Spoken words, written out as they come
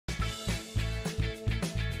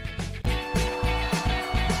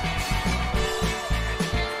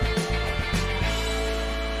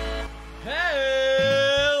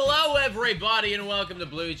everybody, and welcome to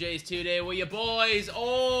Blue Jays Today, where you boys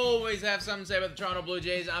always have something to say about the Toronto Blue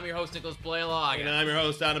Jays. I'm your host, Nicholas Blaylock. And I'm your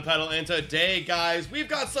host, Adam Peddle, and today, guys, we've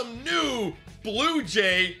got some new Blue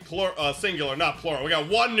Jay, singular, not plural. We got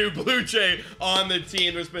one new Blue Jay on the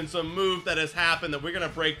team. There's been some move that has happened that we're going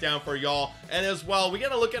to break down for y'all. And as well, we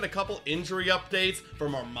got to look at a couple injury updates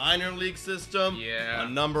from our minor league system. Yeah. A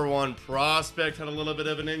 #1 prospect had a little bit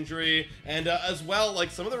of an injury. And as well,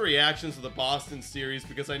 like some of the reactions to the Boston series,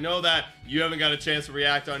 because I know that you haven't got a chance to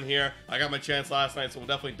react on here. I got my chance last night, so we'll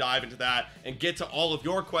definitely dive into that and get to all of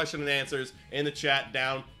your question and answers in the chat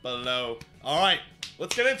down below. All right.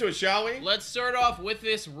 Let's get into it, shall we? Let's start off with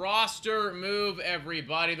this roster move,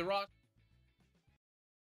 everybody. The roster.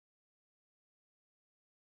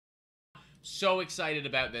 So excited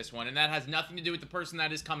about this one, and that has nothing to do with the person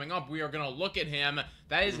that is coming up. We are going to look at him.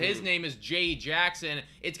 That is his name is Jay Jackson.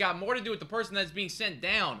 It's got more to do with the person that's being sent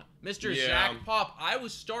down, Mr. Zach Pop. I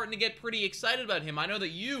was starting to get pretty excited about him. I know that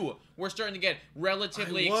you were starting to get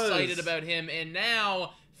relatively excited about him, and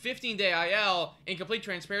now 15-day IL. In complete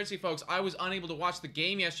transparency, folks, I was unable to watch the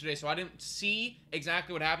game yesterday, so I didn't see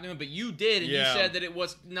exactly what happened to him, but you did, and you said that it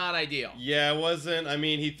was not ideal. Yeah, it wasn't. I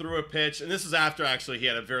mean, he threw a pitch, and this is after, actually, he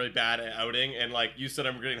had a very bad outing, and, like, you said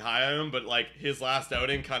I'm getting high on him, but, like, his last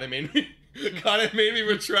outing kind of made me...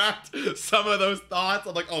 retract some of those thoughts.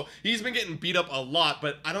 I'm like, oh, he's been getting beat up a lot,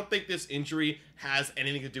 but I don't think this injury has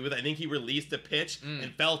anything to do with it. I think he released a pitch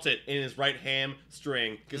and felt it in his right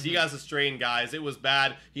hamstring because he has a strain, guys. It was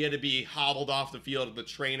bad. He had to be hobbled off the field with the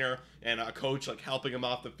trainer and a coach like helping him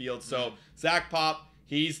off the field. So Zach Pop,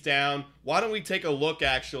 he's down. Why don't we take a look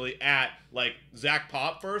actually at like Zach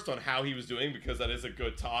Pop first on how he was doing, because that is a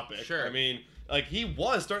good topic. Sure. I mean, like, he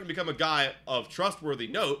was starting to become a guy of trustworthy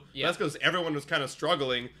note. Yeah. That's because everyone was kind of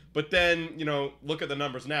struggling. But then, you know, look at the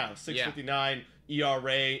numbers now. 6.59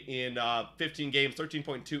 ERA in 15 games,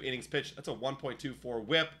 13.2 innings pitched. That's a 1.24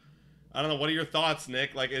 whip. I don't know. What are your thoughts,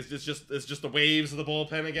 Nick? Like, it's just the waves of the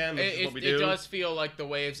bullpen again? That's what we do? It does feel like the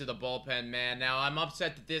waves of the bullpen, man. Now, I'm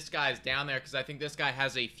upset that this guy's down there because I think this guy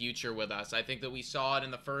has a future with us. I think that we saw it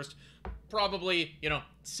in the first probably,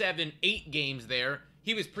 7, 8 games there.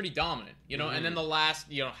 He was pretty dominant, and then the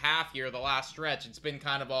last, half year, the last stretch, it's been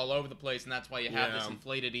kind of all over the place, and that's why you have this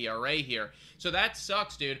inflated ERA here. So that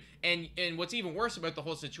sucks, dude. And what's even worse about the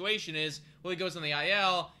whole situation is, well, he goes on the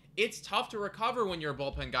IL. It's tough to recover when you're a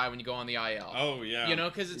bullpen guy when you go on the IL. Oh, yeah.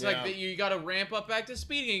 Because it's like you got to ramp up back to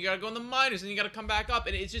speed again. You got to go in the minors, and you got to come back up.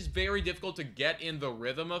 And it's just very difficult to get in the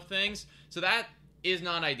rhythm of things. So that is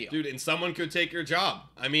not ideal. Dude, and someone could take your job.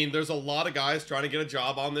 I mean, there's a lot of guys trying to get a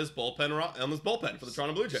job on this bullpen for the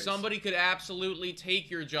Toronto Blue Jays. Somebody could absolutely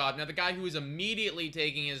take your job. Now, the guy who is immediately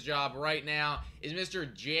taking his job right now is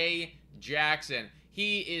Mr. Jay Jackson.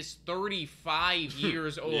 He is 35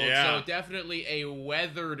 years old, so definitely a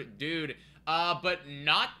weathered dude. But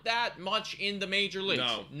not that much in the major leagues.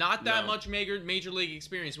 Not that much major league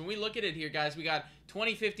experience. When we look at it here, guys, we got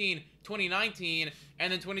 2015, 2019,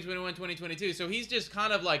 and then 2021, 2022. So he's just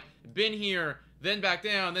kind of like been here, then back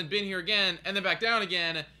down, then been here again, and then back down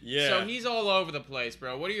again. Yeah. So he's all over the place,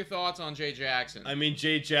 bro. What are your thoughts on Jay Jackson? I mean,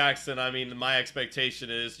 Jay Jackson, my expectation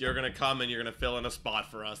is you're going to come and you're going to fill in a spot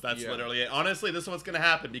for us. That's literally it. Honestly, this is what's going to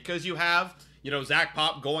happen because you have... Zach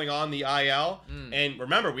Pop going on the IL. And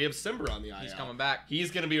remember, we have Simber on the IL. He's coming back.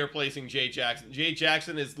 He's going to be replacing Jay Jackson. Jay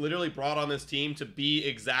Jackson is literally brought on this team to be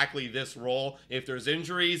exactly this role. If there's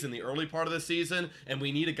injuries in the early part of the season and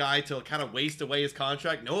we need a guy to kind of waste away his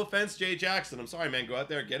contract, no offense, Jay Jackson. I'm sorry, man. Go out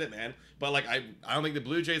there and get it, man. But, like, I don't think the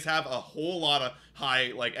Blue Jays have a whole lot of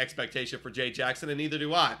high, like, expectation for Jay Jackson, and neither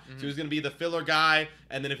do I. So he's going to be the filler guy,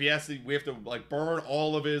 and then if we have to, like, burn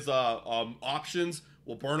all of his options,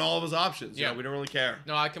 we'll burn all of his options. Yeah, we don't really care.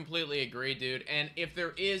 No, I completely agree, dude. And if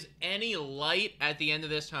there is any light at the end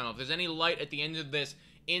of this tunnel, if there's any light at the end of this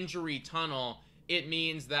injury tunnel, it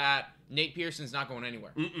means that Nate Pearson's not going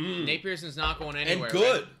anywhere. Nate Pearson's not going anywhere. And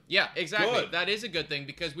good. Right? Yeah, exactly. Good. That is a good thing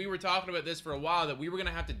because we were talking about this for a while, that we were going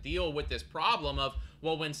to have to deal with this problem of,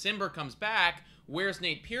 well, when Simber comes back, where's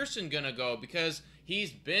Nate Pearson going to go? Because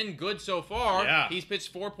he's been good so far. Yeah. He's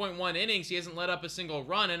pitched 4.1 innings. He hasn't let up a single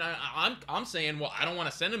run. And I'm saying, well, I don't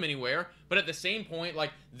want to send him anywhere. But at the same point,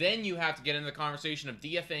 like, then you have to get into the conversation of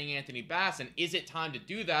DFAing Anthony Bass. And is it time to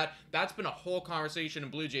do that? That's been a whole conversation in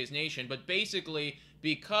Blue Jays Nation. But basically,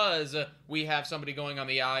 because we have somebody going on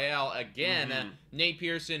the IL again, Nate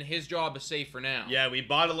Pearson, his job is safe for now. Yeah, we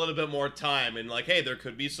bought a little bit more time, and like, hey, there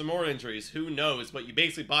could be some more injuries. Who knows? But you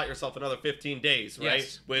basically bought yourself another 15 days, right?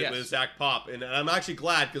 Yes. With Zach Pop. And I'm actually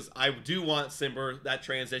glad because I do want Simber, that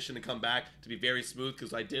transition to come back to be very smooth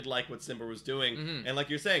because I did like what Simber was doing. And like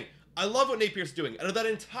you're saying, I love what Nate Pierce is doing. Out of that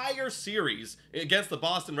entire series against the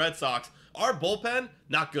Boston Red Sox, our bullpen,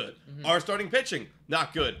 not good. Our starting pitching,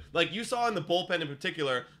 not good. Like you saw in the bullpen in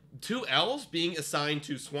particular, 2 L's being assigned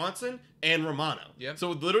to Swanson and Romano. Yep.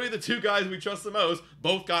 So literally the 2 guys we trust the most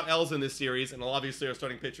both got L's in this series, and obviously our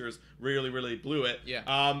starting pitchers really blew it.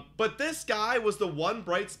 Yeah. But this guy was the one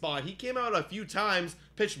bright spot. He came out a few times,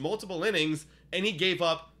 pitched multiple innings, and he gave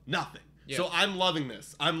up nothing. Yeah. So I'm loving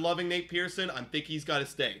this. I'm loving Nate Pearson. I think he's got to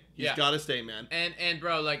stay. He's got to stay, man. And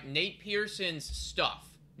bro, like Nate Pearson's stuff.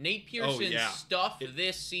 Nate Pearson's stuff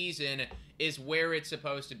this season is where it's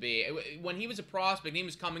supposed to be. When he was a prospect, he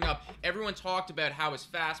was coming up, everyone talked about how his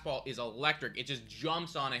fastball is electric. It just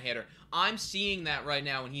jumps on a hitter. I'm seeing that right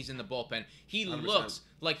now when he's in the bullpen. He 100%. Looks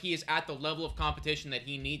like he is at the level of competition that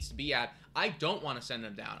he needs to be at. I don't want to send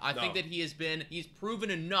him down. I think that he's proven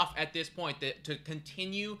enough at this point to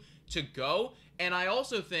continue to go. And I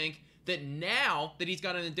also think that now that he's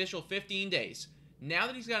got an additional 15 days,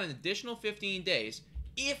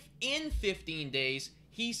 if in 15 days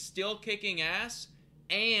he's still kicking ass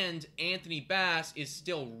and Anthony Bass is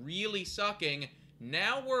still really sucking,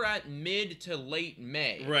 now we're at mid to late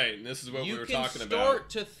May. Right, and this is what we were talking about. You can start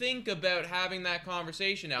to think about having that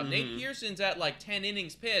conversation now. Nate Pearson's at like 10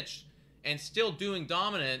 innings pitched and still doing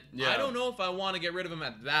dominant. I don't know if I want to get rid of him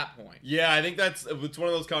at that point. Yeah, I think it's one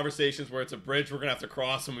of those conversations where it's a bridge we're gonna have to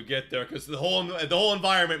cross when we get there, because the whole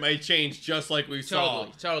environment might change, just like we saw.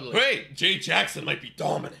 Totally. Wait, Jay Jackson might be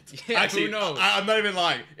dominant. Yeah, actually, who knows? I'm not even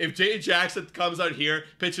lying. If Jay Jackson comes out here,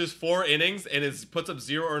 pitches 4 innings, and puts up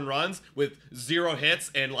 0 earned runs with 0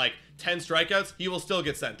 hits and like 10 strikeouts, he will still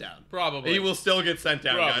get sent down. Probably. He will still get sent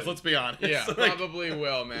down, guys. Let's be honest. Yeah, probably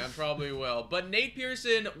will, man. Probably will. But Nate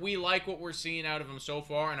Pearson, we like what we're seeing out of him so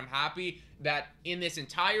far, and I'm happy that in this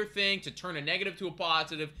entire thing, to turn a negative to a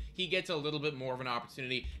positive, he gets a little bit more of an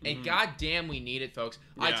opportunity. And goddamn, we need it, folks.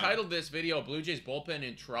 Yeah. I titled this video "Blue Jays bullpen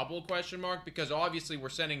in trouble?" because obviously we're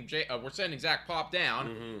sending Zach Pop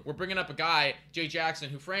down. We're bringing up a guy, Jay Jackson,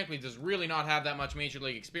 who frankly does really not have that much major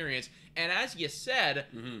league experience. And as you said,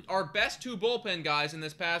 our best 2 bullpen guys in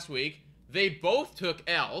this past week, they both took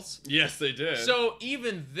L's. Yes, they did. So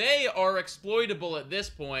even they are exploitable at this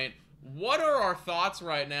point. What are our thoughts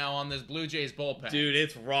right now on this Blue Jays bullpen? Dude,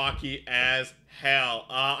 it's rocky as hell.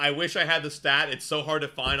 I wish I had the stat. It's so hard to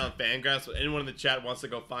find on Fangraphs. So anyone in the chat wants to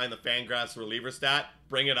go find the Fangraphs reliever stat,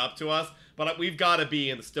 bring it up to us. But we've got to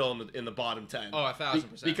be still in the bottom 10. Oh,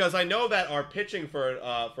 1,000%. Because I know that our pitching for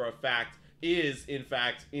a fact is in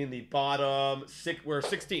fact in the bottom 6. We're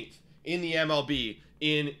 16th in the MLB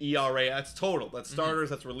in ERA. That's total. That's starters,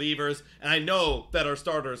 that's relievers. And I know that our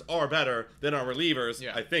starters are better than our relievers,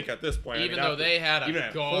 I think, at this point. Even though they had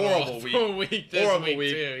a horrible week. Horrible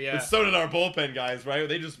week too, yeah. And so did our bullpen guys, right?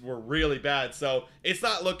 They just were really bad. So it's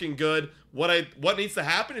not looking good. What needs to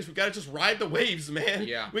happen is we got to just ride the waves, man.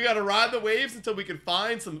 Yeah. We got to ride the waves until we can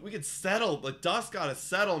find we can settle. The dust got to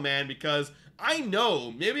settle, man, because I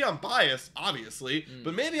know, maybe I'm biased, obviously,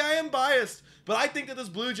 but maybe I am biased. But I think that this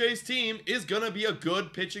Blue Jays team is going to be a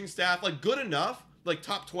good pitching staff, like good enough, like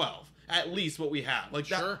top 12, at least what we have. Like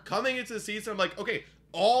that coming into the season, I'm like, okay,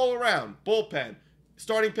 all around, bullpen,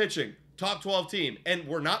 starting pitching, top 12 team. And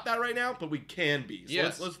we're not that right now, but we can be.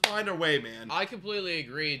 So let's find our way, man. I completely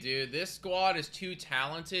agree, dude. This squad is too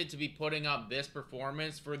talented to be putting up this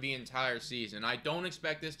performance for the entire season. I don't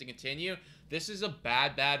expect this to continue. This is a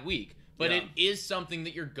bad week. But it is something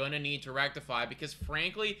that you're going to need to rectify because,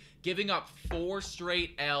 frankly, giving up 4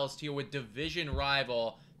 straight L's to a division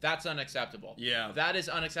rival, that's unacceptable. Yeah. That is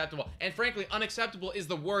unacceptable. And, frankly, unacceptable is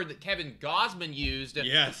the word that Kevin Gausman used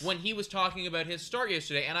when he was talking about his start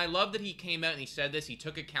yesterday. And I love that he came out and he said this. He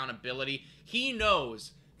took accountability. He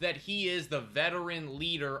knows that he is the veteran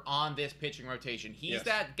leader on this pitching rotation. He's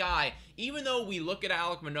that guy. Even though we look at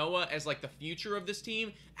Alek Manoah as like the future of this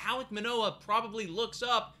team, Alek Manoah probably looks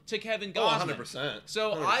up to Kevin Gausman. 100%.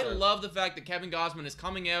 So 100%. I love the fact that Kevin Gausman is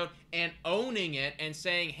coming out and owning it and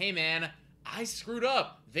saying, hey man, I screwed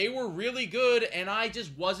up. They were really good, and I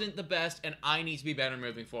just wasn't the best, and I need to be better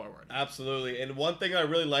moving forward. Absolutely. And one thing I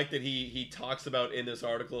really like that he talks about in this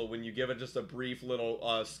article, when you give it just a brief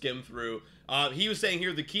little skim through, he was saying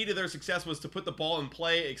here the key to their success was to put the ball in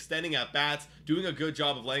play, extending at bats, doing a good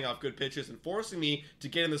job of laying off good pitches, and forcing me to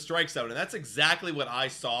get in the strike zone. And that's exactly what I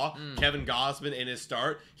saw Kevin Gausman in his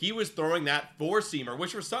start. He was throwing that 4-seamer,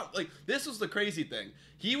 which was this was the crazy thing.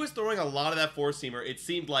 He was throwing a lot of that 4-seamer, it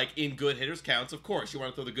seemed like, in good hitters counts. Of course, you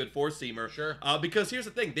want to throw the good 4-seamer. Sure. Because here's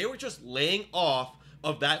the thing. They were just laying off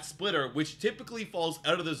of that splitter, which typically falls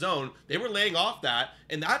out of the zone. They were laying off that,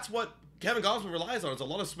 and that's what Kevin Gausman relies on is a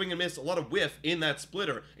lot of swing and miss, a lot of whiff in that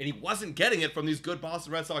splitter, and he wasn't getting it from these good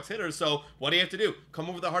Boston Red Sox hitters. So what do you have to do? Come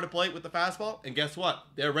over the heart of plate with the fastball, and guess what?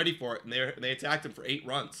 They're ready for it, and they attacked him for 8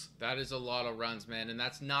 runs. That is a lot of runs, man, and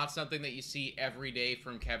that's not something that you see every day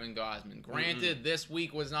from Kevin Gausman. Granted, this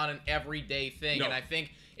week was not an everyday thing, and I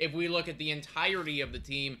think if we look at the entirety of the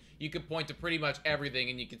team, you could point to pretty much everything,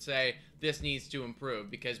 and you could say this needs to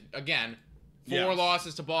improve because, again, 4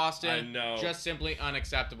 losses to Boston. I know. Just simply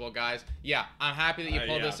unacceptable, guys. Yeah, I'm happy that you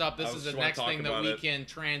pulled this up. This is the next thing that we can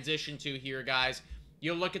transition to here, guys.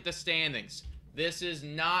 You look at the standings. This is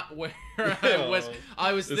not where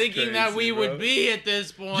I was thinking that we would be at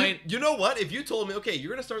this point. You know what? If you told me, okay,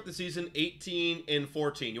 you're going to start the season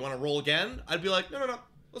 18-14, you want to roll again? I'd be like, no.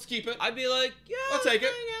 Let's keep it. I'd be like, yeah. I'll take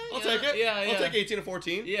it. I'll take it. Yeah. I'll take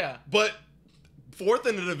 18-14. Yeah. But 4th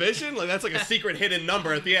in the division, like that's like a secret hidden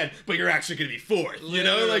number at the end, but you're actually going to be 4th. You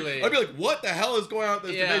know, like I'd be like, what the hell is going on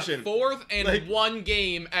with this division? 4th and like, 1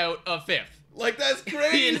 game out of 5th. Like that's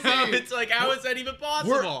crazy. You know, it's like how is that even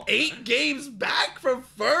possible? We're 8 games back from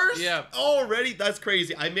first. Yeah, already. That's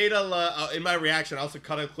crazy. I made in my reaction. I also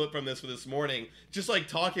cut a clip from this for this morning, just like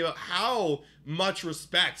talking about how much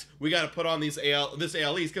respect we got to put on this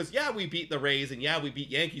AL East because we beat the Rays and we beat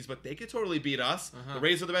Yankees, but they could totally beat us. The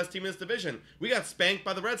Rays are the best team in this division. We got spanked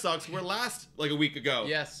by the Red Sox, who were last like a week ago.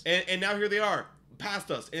 Yes, and now here they are,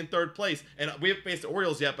 past us in 3rd place, and we haven't faced the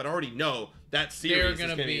Orioles yet, but I already know that series they're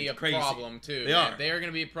going to be a crazy. Problem too. They're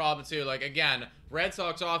going to be a problem too. Like again, Red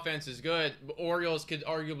Sox offense is good, but Orioles could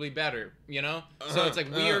arguably better, you know? So it's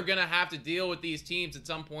like we are going to have to deal with these teams at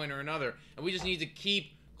some point or another, and we just need to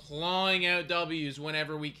keep clawing out W's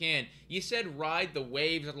whenever we can. You said ride the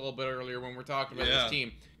waves a little bit earlier when we're talking about this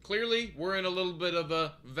team. Clearly, we're in a little bit of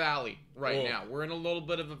a valley right now. We're in a little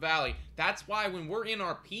bit of a valley. That's why when we're in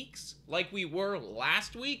our peaks, like we were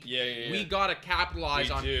last week, we got to capitalize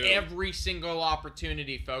on every single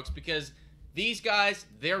opportunity, folks, because these guys,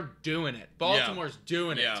 they're doing it. Baltimore's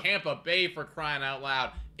doing it. Tampa Bay, for crying out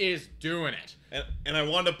loud, is doing it. And I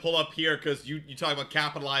wanted to pull up here because you talk about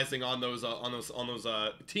capitalizing on those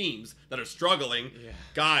teams that are struggling.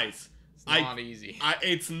 Guys, it's not easy.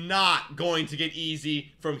 It's not going to get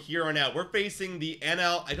easy from here on out. We're facing the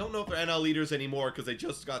NL. I don't know if they're NL leaders anymore because they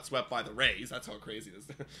just got swept by the Rays. That's how crazy this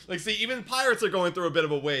is. Like, see, even Pirates are going through a bit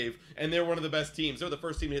of a wave, and they're one of the best teams. They're the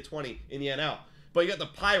first team to hit 20 in the NL. But you got the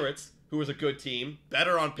Pirates, who is a good team,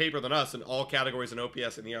 better on paper than us in all categories in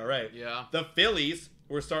OPS and ERA. Yeah. The Phillies,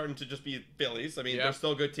 who are starting to just be Phillies. I mean, they're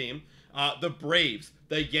still a good team. The Braves,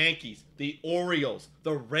 the Yankees, the Orioles,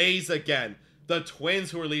 the Rays again. The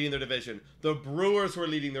Twins, who are leading their division. The Brewers, who are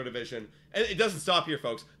leading their division. And it doesn't stop here,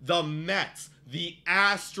 folks. The Mets, the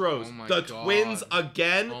Astros, the Twins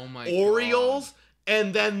again, Orioles,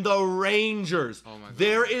 and then the Rangers.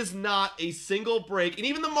 There is not a single break. And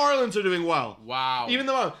even the Marlins are doing well. Wow. Even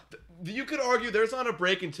the Marlins. You could argue there's not a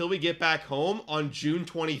break until we get back home on June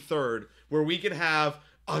 23rd, where we can have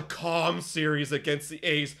a calm series against the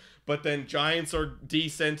A's. But then Giants are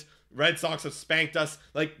decent. Red Sox have spanked us.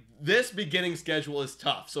 Like, this beginning schedule is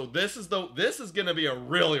tough. So this is going to be a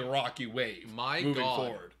really rocky wave moving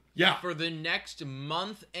forward. Yeah. For the next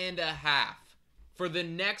month and a half.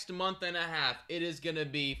 It is going to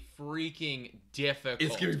be freaking difficult.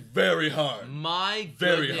 It's going to be very hard. My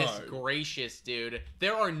goodness gracious, dude.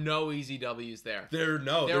 There are no easy W's there. There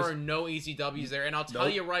are no easy W's there. And I'll tell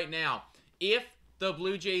you right now, if the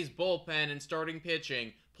Blue Jays bullpen and starting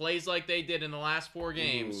pitching plays like they did in the last 4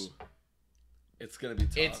 games... It's going to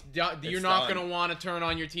be tough. You're not going to want to turn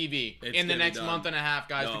on your TV in the next month and a half,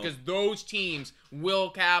 guys, because those teams will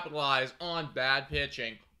capitalize on bad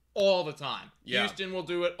pitching all the time. Houston will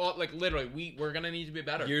do it all, like literally. We're going to need to be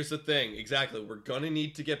better. Here's the thing. Exactly. We're going to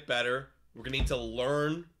need to get better. We're going to need to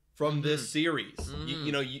learn from this series.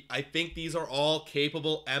 I think these are all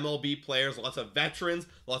capable MLB players, lots of veterans,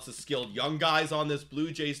 lots of skilled young guys on this Blue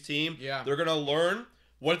Jays team. Yeah. They're going to learn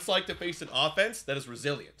what it's like to face an offense that is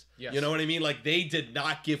resilient. Yes. You know what I mean? Like, they did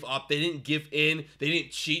not give up. They didn't give in. They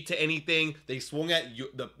didn't cheat to anything. They swung at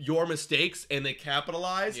your mistakes, and they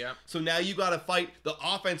capitalized. Yep. So now you got to fight. The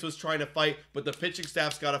offense was trying to fight, but the pitching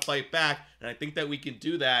staff's got to fight back. And I think that we can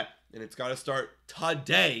do that, and it's got to start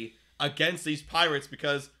today against these Pirates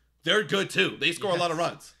because they're good, too. They score a lot of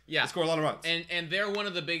runs. Yeah. They score a lot of runs. And they're one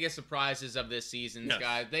of the biggest surprises of this season,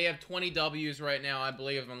 guys. They have 20 W's right now, I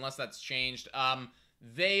believe, unless that's changed.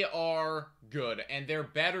 They are good, and they're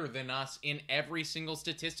better than us in every single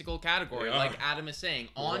statistical category. Like Adam is saying,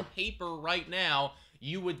 on paper right now,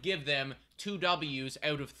 you would give them 2 W's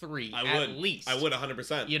out of 3 at least. I would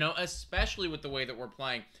 100%. You know, especially with the way that we're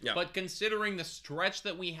playing. Yeah. But considering the stretch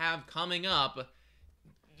that we have coming up,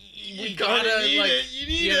 we gotta you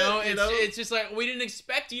need it. It's just like we didn't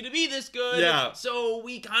expect you to be this good. Yeah. So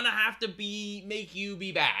we kind of have to make you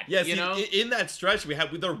be bad. Yeah. See, in that stretch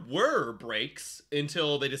there were breaks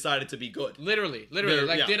until they decided to be good. Literally.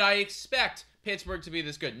 Did I expect Pittsburgh to be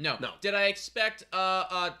this good? No. Did I expect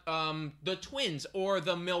the Twins or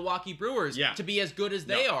the Milwaukee Brewers to be as good as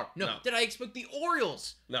they are? No. Did I expect the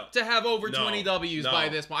Orioles to have over 20 W's by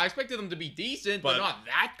this point? I expected them to be decent, but not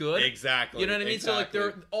that good. Exactly. You know what I mean? Exactly. So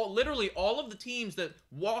like they're literally all of the teams that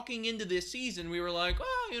walking into this season we were like,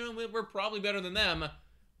 oh, we're probably better than them.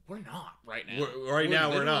 We're not right now.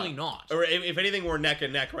 We're literally not. Or if anything, we're neck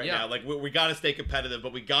and neck right now. Like we got to stay competitive,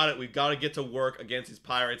 but we've got to get to work against these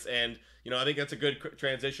Pirates. And I think that's a good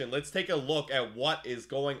transition. Let's take a look at what is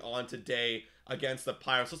going on today against the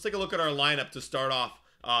Pirates. Let's take a look at our lineup to start off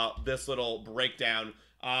this little breakdown.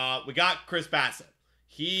 We got Chris Bassett.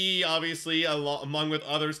 He obviously, among with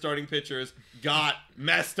other starting pitchers, got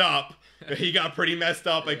messed up. He got pretty messed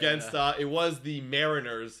up against. It was the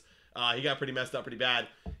Mariners. He got pretty messed up pretty bad.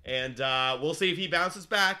 And we'll see if he bounces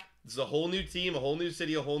back. This is a whole new team, a whole new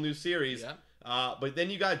city, a whole new series. Yeah. But then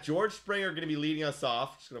you got George Springer going to be leading us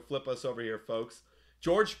off. Just going to flip us over here, folks.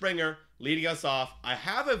 George Springer leading us off. I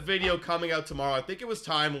have a video coming out tomorrow. I think it was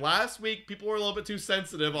time. Last week, people were a little bit too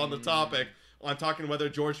sensitive on the topic on talking whether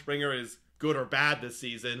George Springer is good or bad this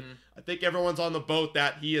season. I think everyone's on the boat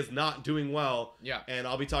that he is not doing well. Yeah. And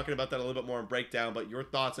I'll be talking about that a little bit more in breakdown, but your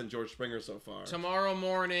thoughts on George Springer so far? Tomorrow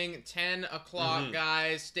morning, 10 o'clock,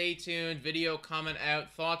 guys. Stay tuned. Video coming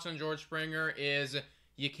out. Thoughts on George Springer is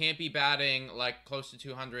you can't be batting like close to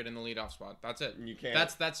 200 in the leadoff spot. That's it. You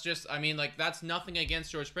can't. That's just, I mean, like that's nothing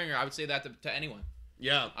against George Springer. I would say that to anyone.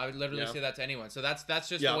 Yeah. I would literally say that to anyone. So that's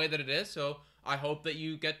just the way that it is. So I hope that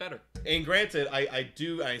you get better. And granted,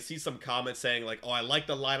 I see some comments saying like, oh, I like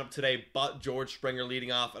the lineup today, but George Springer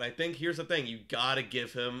leading off. And I think here's the thing. You got to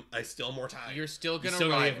give him still more time. You're still going to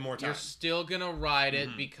ride it. You're still going to ride it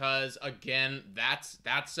because, again, that's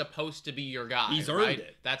supposed to be your guy. He's earned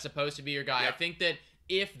it. That's supposed to be your guy. Yeah. I think that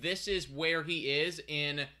if this is where he is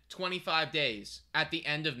in 25 days at the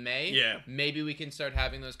end of May, maybe we can start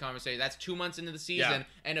having those conversations. That's 2 months into the season.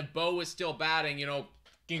 And if Bo is still batting,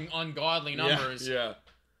 ungodly numbers.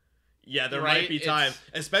 Yeah, there might be time,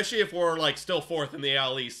 especially if we're like still fourth in the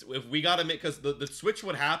AL East. If we got to make, because the switch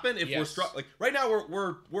would happen if we're struck. Like right now,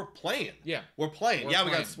 we're playing. Yeah, we're playing. We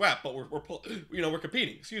got swept, but we're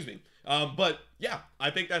competing. Excuse me. But yeah, I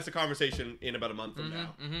think that's a conversation in about a month from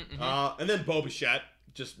now. And then Bo Bichette,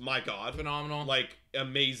 just my God, phenomenal, like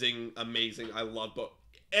amazing. I love Bo.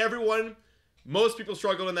 Most people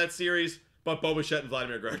struggled in that series. But Bo Bichette and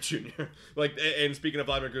Vladimir Guerrero Jr. And speaking of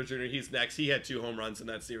Vladimir Guerrero Jr., he's next. He had 2 home runs in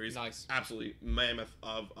that series. Nice. Absolutely mammoth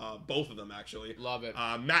of both of them, actually. Love it.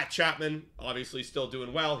 Matt Chapman, obviously still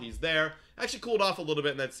doing well. He's there. Actually cooled off a little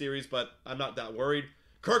bit in that series, but I'm not that worried.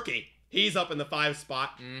 Kirky, he's up in the 5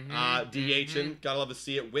 spot. DHing. Gotta love to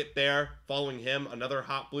see it. Witt there, following him. Another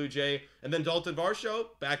hot Blue Jay. And then Dalton Varsho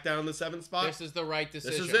back down in the 7th spot. This is the right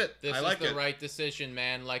decision. This is it. This is the right decision,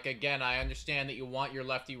 man. Like, again, I understand that you want your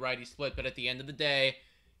lefty-righty split, but at the end of the day,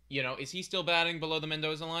 is he still batting below the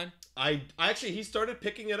Mendoza line? He started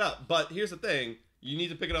picking it up. But here's the thing. You need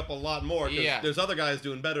to pick it up a lot more because there's other guys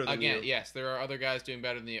doing better than you. Again, yes, there are other guys doing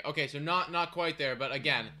better than you. Okay, so not quite there, but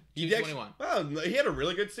again, 221. Well, he had a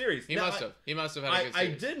really good series. He must have had a good series. I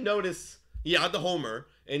did notice he had the homer,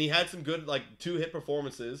 and he had some good 2-hit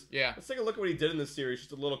performances. Yeah. Let's take a look at what he did in this series.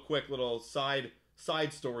 Just a quick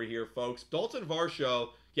side story here, folks. Dalton Varsho,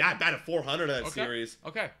 I batted 400 in that series.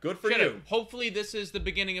 Okay. Good for you. Hopefully this is the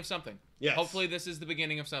beginning of something. Yes. Hopefully this is the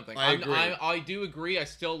beginning of something. I agree. I do agree. I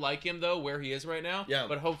still like him, though, where he is right now. Yeah.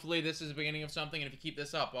 But hopefully this is the beginning of something, and if you keep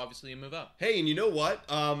this up, obviously you move up. Hey, and you know what?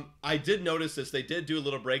 I did notice this. They did do a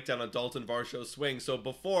little breakdown on Dalton Varsho's swing. So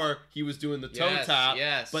before, he was doing the toe tap.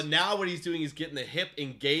 Yes. But now what he's doing is getting the hip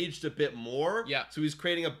engaged a bit more. Yeah. So he's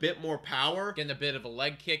creating a bit more power. Getting a bit of a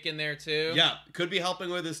leg kick in there, too. Yeah. Could be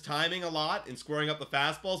helping with his timing a lot and scoring up the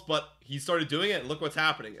fastballs, but he started doing it, and look what's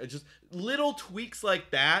happening. It's just little tweaks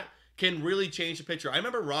like that can really change the picture. I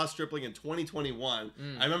remember Ross Stripling in 2021.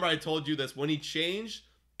 I remember I told you this. When he changed,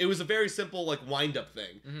 it was a very simple wind-up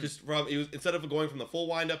thing. Just instead of going from the full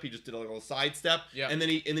wind-up, he just did a little side step. Yeah. And then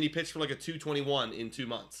he pitched for a 221 in 2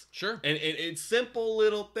 months. Sure. And it's simple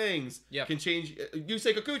little things can change.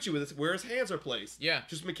 Yusei Kikuchi with where his hands are placed. Yeah.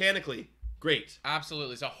 Just mechanically. Great.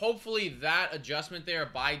 Absolutely. So hopefully that adjustment there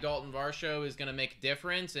by Dalton Varsho is going to make a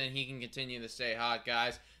difference, and he can continue to stay hot,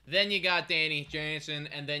 guys. Then you got Danny Jansen,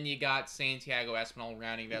 and then you got Santiago Espinal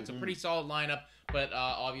rounding that. It's a pretty solid lineup, but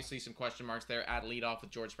obviously some question marks there at leadoff with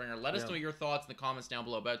George Springer. Let us know your thoughts in the comments down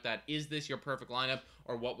below about that. Is this your perfect lineup,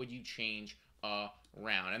 or what would you change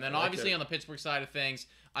around. And then obviously on the Pittsburgh side of things,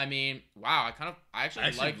 I mean, wow, I actually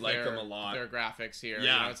like them a lot. Their graphics here.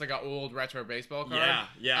 Yeah. You know, it's like an old retro baseball card.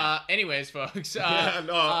 Yeah. Anyways, folks.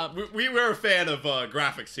 We were a fan of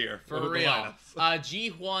graphics here. For real.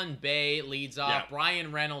 Ji-Hwan Bae leads off. Yeah.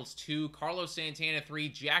 Brian Reynolds 2. Carlos Santana 3.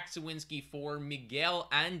 Jack Sawinski 4. Miguel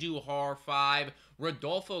Andujar 5.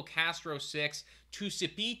 Rodolfo Castro 6.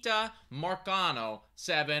 Tucipita Marcano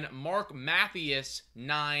 7, Mark Mathias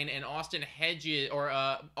 9, and Austin Hedges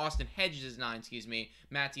is 9, excuse me.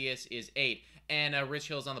 Mathias is 8, and Rich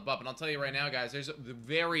Hill's on the bump. And I'll tell you right now, guys, there's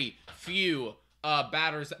very few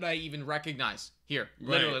batters that I even recognize here.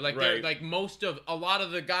 Literally, a lot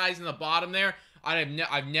of the guys in the bottom there.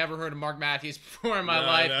 I've never heard of Mark Matthews before in my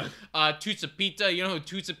life. Tucipita, you know who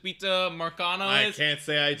Tucipita Marcano is? I can't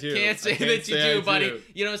say I do. Can't say that you do, buddy.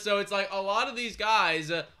 You know, so it's like a lot of these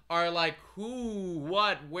guys are like, who,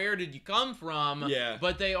 what, where did you come from? Yeah.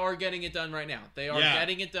 But they are getting it done right now. They are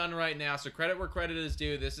getting it done right now. So credit where credit is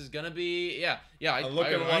due. This is gonna be, I don't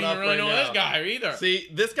really know this guy either. See,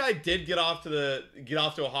 this guy did get off to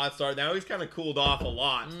a hot start. Now he's kind of cooled off a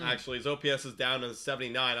lot. Actually, his OPS is down to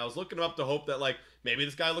 79. I was looking him up to hope that maybe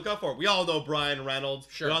this guy look out for. We all know Brian Reynolds.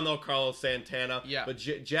 Sure. We all know Carlos Santana. Yeah. But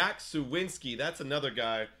Jack Sawinski, that's another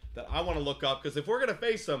guy that I want to look up because if we're gonna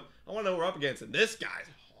face him, I want to know who we're up against. And this guy's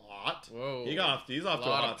hot. Whoa. He's off to a hot start. A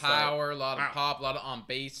lot of power, a lot of pop, a lot of on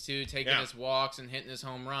base too, taking his walks and hitting his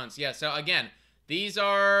home runs. Yeah. So again, these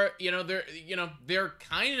are they're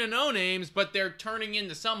kind of no names, but they're turning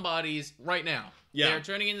into somebody's right now. Yeah. They're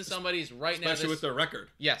turning into somebody's right now. Especially with their record.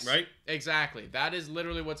 Yes. Right? Exactly. That is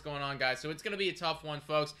literally what's going on, guys. So it's going to be a tough one,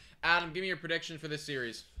 folks. Adam, give me your prediction for this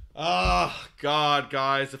series. Oh, God,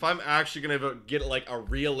 guys. If I'm actually going to get a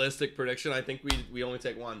realistic prediction, I think we only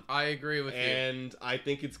take one. I agree with you. And I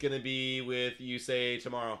think it's going to be with Yusei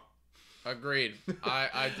tomorrow. Agreed.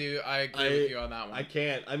 I agree with you on that one. I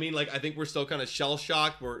can't. I mean, I think we're still kind of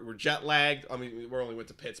shell-shocked. We're jet-lagged. I mean, we only went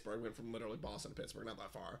to Pittsburgh. We went from literally Boston to Pittsburgh, not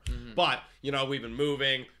that far. Mm-hmm. But, we've been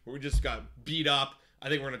moving. We just got beat up. I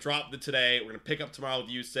think we're going to drop today. We're going to pick up tomorrow with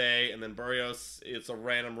Yusei, and then Barrios, it's a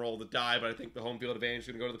random roll to die, but I think the home field advantage is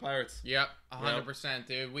going to go to the Pirates. Yep, 100%,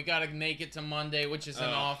 dude. We got to make it to Monday, which is an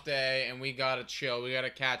off day, and we got to chill. We got to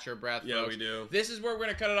catch our breath, Yeah, folks. we do. This is where we're going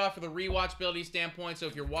to cut it off for the rewatchability standpoint, so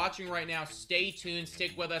if you're watching right now, stay tuned,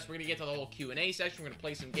 stick with us. We're going to get to the whole Q&A section. We're going to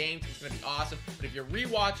play some games. It's going to be awesome. But if you're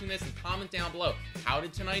rewatching this, and comment down below, how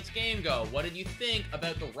did tonight's game go? What did you think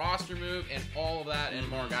about the roster move and all of that and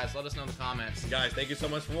more, guys? Let us know in the comments. Guys, thank you so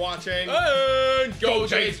much for watching. And go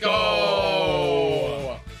Chase,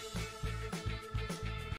 go!